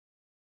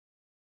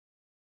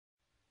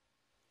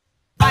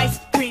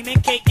cream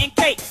and cake and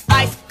cake,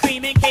 ice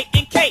cream and cake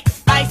and cake,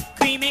 ice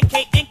cream and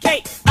cake and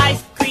cake,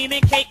 ice cream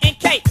and cake and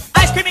cake,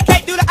 ice cream and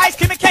cake, do the ice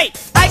cream and cake,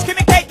 ice cream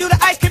and cake, do the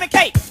ice cream and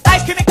cake,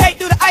 ice cream and cake,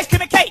 do the ice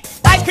cream and cake,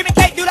 ice cream and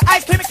cake, do the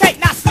ice cream and cake.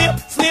 Now slip,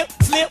 slip,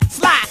 slip,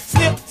 slide,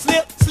 slip,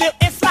 slip, slip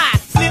and slide,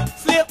 slip,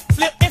 slip,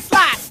 slip and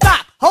slide.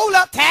 Stop, hold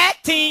up, tag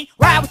team,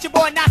 ride with your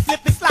boy, now slip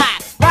and slide,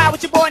 ride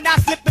with your boy, now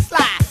slip and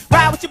slide,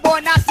 ride with your boy,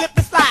 now slip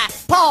and slide.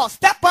 Pause,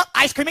 step up,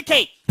 ice cream and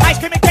cake, ice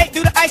cream and cake,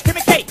 do the ice cream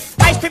and cake,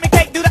 ice cream and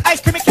cake, do the ice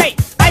cream and cake,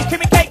 ice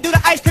cream and cake, do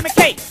the ice cream and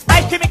cake,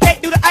 ice cream and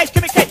cake, do the ice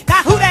cream and cake.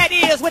 Now who that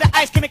is with the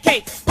ice cream and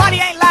cake? Party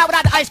ain't loud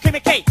without the ice cream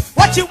and cake.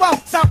 What you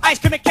want? Some ice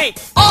cream and cake.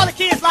 All the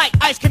kids like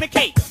ice cream and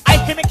cake,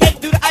 ice cream and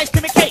cake, do the ice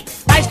cream and cake,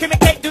 ice cream and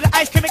cake, do the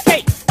ice cream and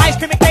cake, ice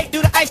cream and cake,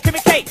 do the ice cream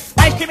and cake,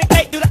 ice cream and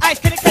cake, do the ice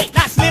cream and cake.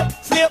 Now slip,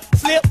 slip,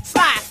 slip,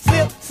 slide,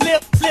 slip,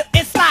 slip, slip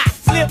and slide,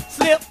 slip,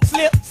 slip,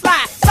 slip,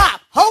 slide.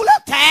 Stop, hold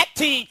up, tag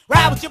team,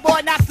 ride with your boy,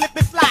 now slip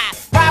and slide,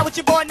 ride with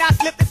your boy, now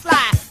slip and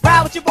slide,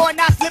 ride with your boy,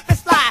 now slip and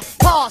slide.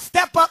 Pause,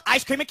 step up,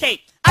 ice cream and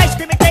cake, ice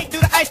cream and cake, do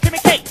the ice cream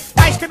and cake,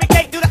 ice cream and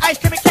cake, do the ice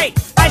cream and cake,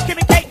 ice cream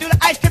and cake, do the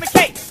ice cream and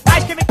cake,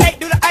 ice cream and cake,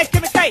 do the ice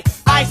cream and cake,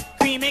 ice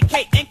cream and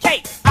cake and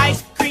cake,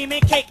 ice cream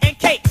and cake and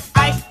cake,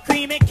 ice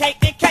cream and cake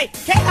and cake.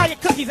 Can't have your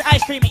cookies and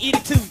ice cream and eat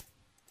it too.